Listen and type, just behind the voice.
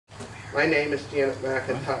My name is Janet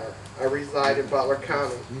McIntyre. I reside in Butler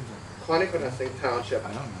County, Quantico Township,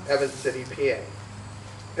 Evans City, PA.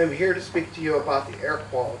 I'm here to speak to you about the air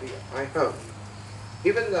quality of my home.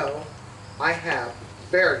 Even though I have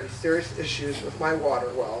very serious issues with my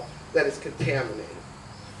water well that is contaminated.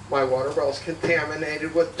 My water well is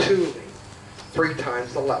contaminated with toluene, 3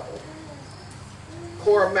 times the level.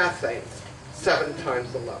 Chloromethane, 7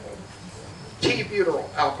 times the level. T-butyl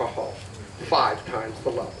alcohol, 5 times the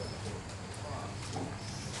level.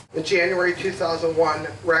 In January 2001,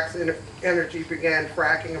 Rex Energy began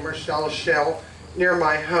fracking a Marcellus shale near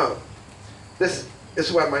my home. This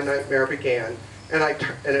is when my nightmare began, and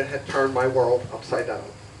it had turned my world upside down.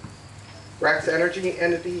 Rex Energy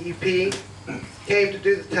and the DEP came to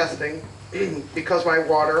do the testing because my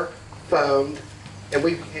water foamed and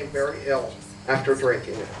we became very ill after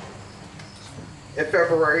drinking it. In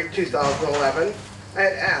February 2011, I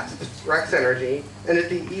had asked Rex Energy and the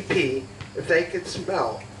DEP if they could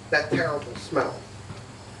smell that terrible smell.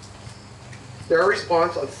 Their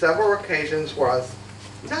response on several occasions was,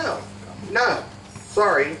 no,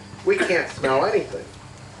 sorry, we can't smell anything.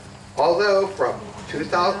 Although from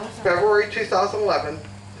February 2011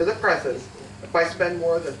 to the present, if I spend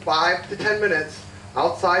more than 5 to 10 minutes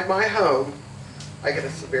outside my home, I get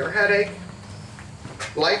a severe headache,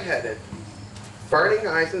 lightheaded, burning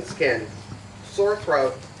eyes and skin, sore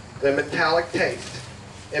throat, and a metallic taste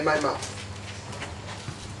in my mouth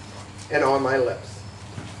and on my lips.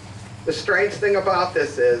 The strange thing about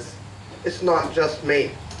this is, it's not just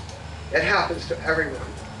me. It happens to everyone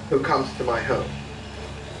who comes to my home.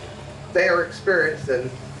 They are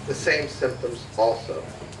experiencing the same symptoms also.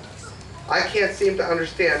 I can't seem to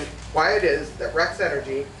understand why it is that Rex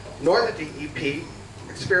Energy nor the DEP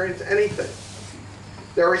experience anything.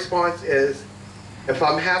 Their response is, if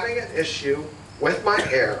I'm having an issue with my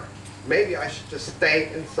air, maybe I should just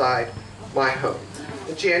stay inside my home.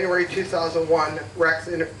 In January 2001, Rex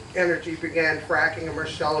Energy began fracking a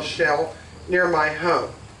Marcellus shale near my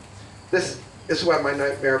home. This is when my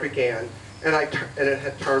nightmare began, and it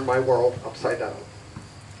had turned my world upside down.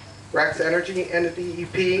 Rex Energy and the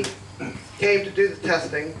DEP came to do the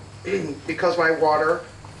testing because my water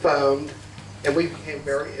foamed and we became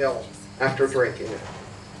very ill after drinking it.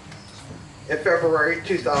 In February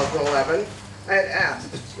 2011, I had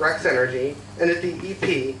asked Rex Energy and the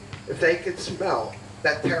DEP if they could smell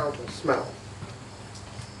that terrible smell.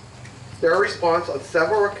 Their response on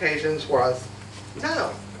several occasions was,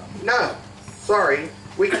 no, sorry,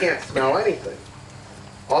 we can't smell anything.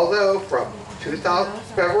 Although from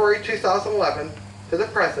February 2011 to the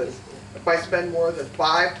present, if I spend more than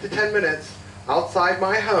 5 to 10 minutes outside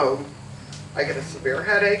my home, I get a severe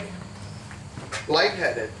headache,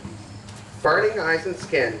 lightheaded, burning eyes and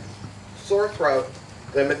skin, sore throat,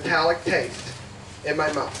 and a metallic taste in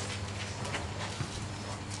my mouth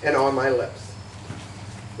and on my lips.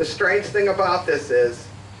 The strange thing about this is,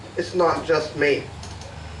 it's not just me.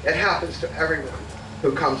 It happens to everyone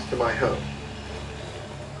who comes to my home.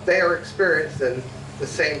 They are experiencing the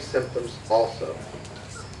same symptoms also.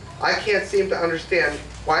 I can't seem to understand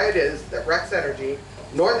why it is that Rex Energy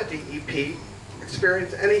nor the DEP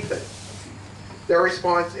experience anything. Their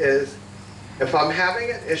response is, if I'm having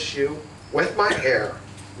an issue with my air,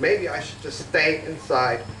 maybe I should just stay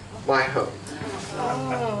inside my home.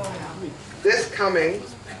 This coming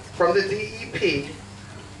from the DEP,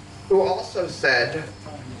 who also said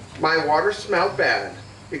my water smelled bad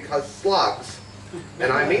because slugs,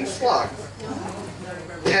 and I mean slugs,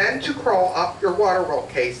 tend to crawl up your water well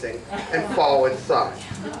casing and fall inside.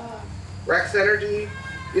 Rex Energy,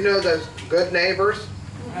 you know those good neighbors,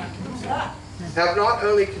 have not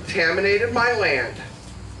only contaminated my land,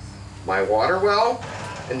 my water well,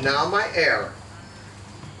 and now my air.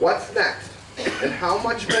 What's next, and how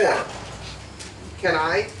much more can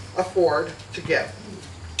I afford to give?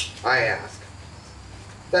 I ask.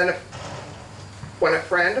 Then when a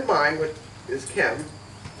friend of mine, is Kim,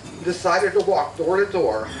 decided to walk door to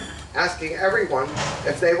door asking everyone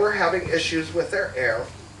if they were having issues with their air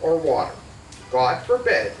or water. God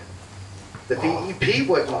forbid the DEP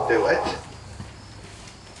wouldn't do it.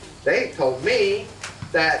 They told me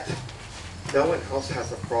that no one else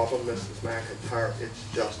has a problem, Mrs. McIntyre, it's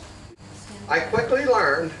just. I quickly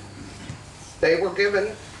learned they were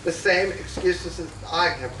given the same excuses as I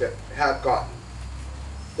have gotten.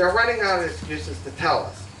 They're running out of excuses to tell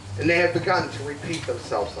us, and they have begun to repeat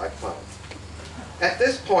themselves, I found. At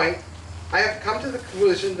this point, I have come to the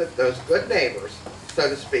conclusion that those good neighbors, so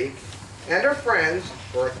to speak, and our friends,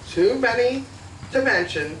 who are too many to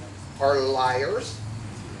mention, are liars,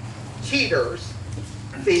 cheaters,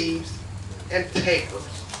 thieves, and takers.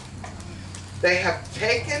 They have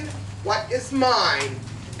taken what is mine,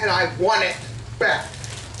 and I want it back.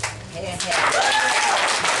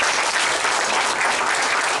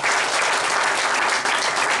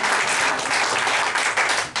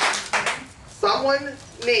 Someone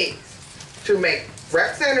needs to make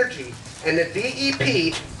Rex Energy and the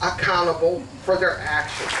DEP accountable for their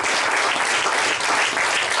actions.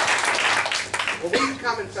 Well, we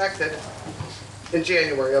become infected in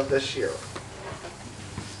January of this year.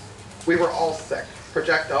 We were all sick.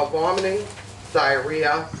 Projectile vomiting,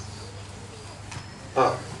 diarrhea.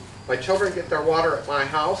 My children get their water at my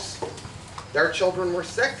house. Their children were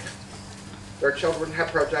sick. Their children had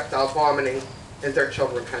projectile vomiting, and their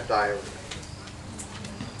children had diarrhea.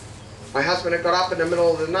 My husband had got up in the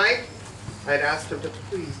middle of the night. I had asked him to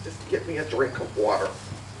please just get me a drink of water.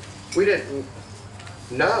 We didn't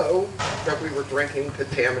know that we were drinking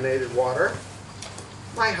contaminated water.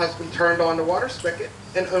 My husband turned on the water spigot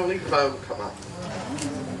and only foam come up.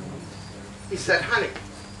 He said, honey,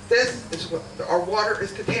 this is what, our water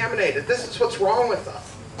is contaminated. This is what's wrong with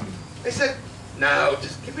us. I said, no,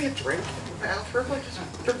 just give me a drink in the bathroom. I just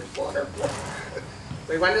drink water.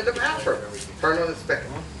 We went to the bathroom, turned on the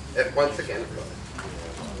spigot, and once again,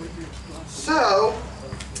 so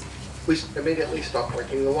we immediately stopped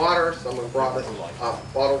drinking the water. Someone brought us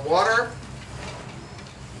bottled water,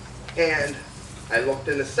 and I looked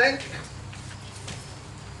in the sink,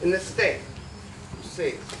 in the sink.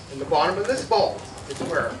 See, in the bottom of this bowl is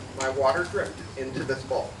where my water dripped into this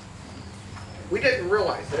bowl. We didn't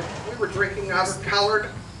realize it. We were drinking out of colored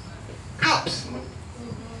cups.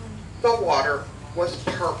 The water was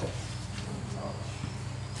purple.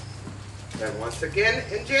 Then once again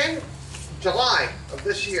in July of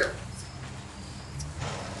this year,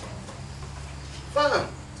 foam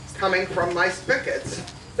coming from my spigots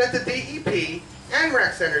that the DEP and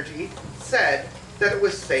Rex Energy said that it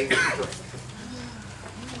was safe to drink.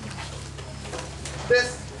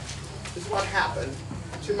 This is what happened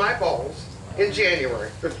to my bowls in July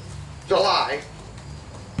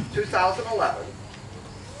 2011.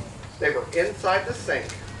 They were inside the sink.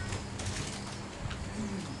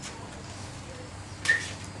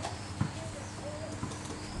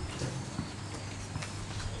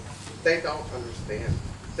 They don't understand.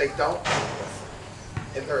 They don't listen.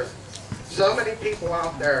 And there's so many people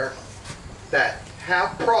out there that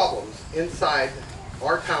have problems inside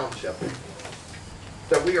our township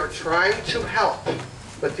that we are trying to help,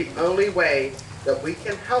 but the only way that we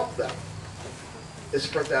can help them is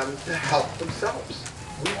for them to help themselves.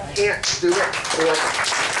 We can't do it for them.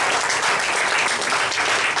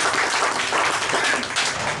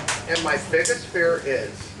 And my biggest fear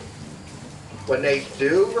is when they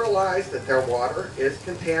do realize that their water is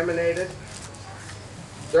contaminated,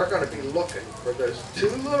 they're going to be looking for those two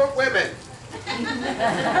little women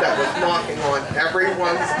that was knocking on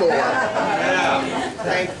everyone's door. Yeah.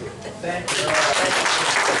 Thank you. Thank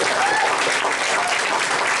you.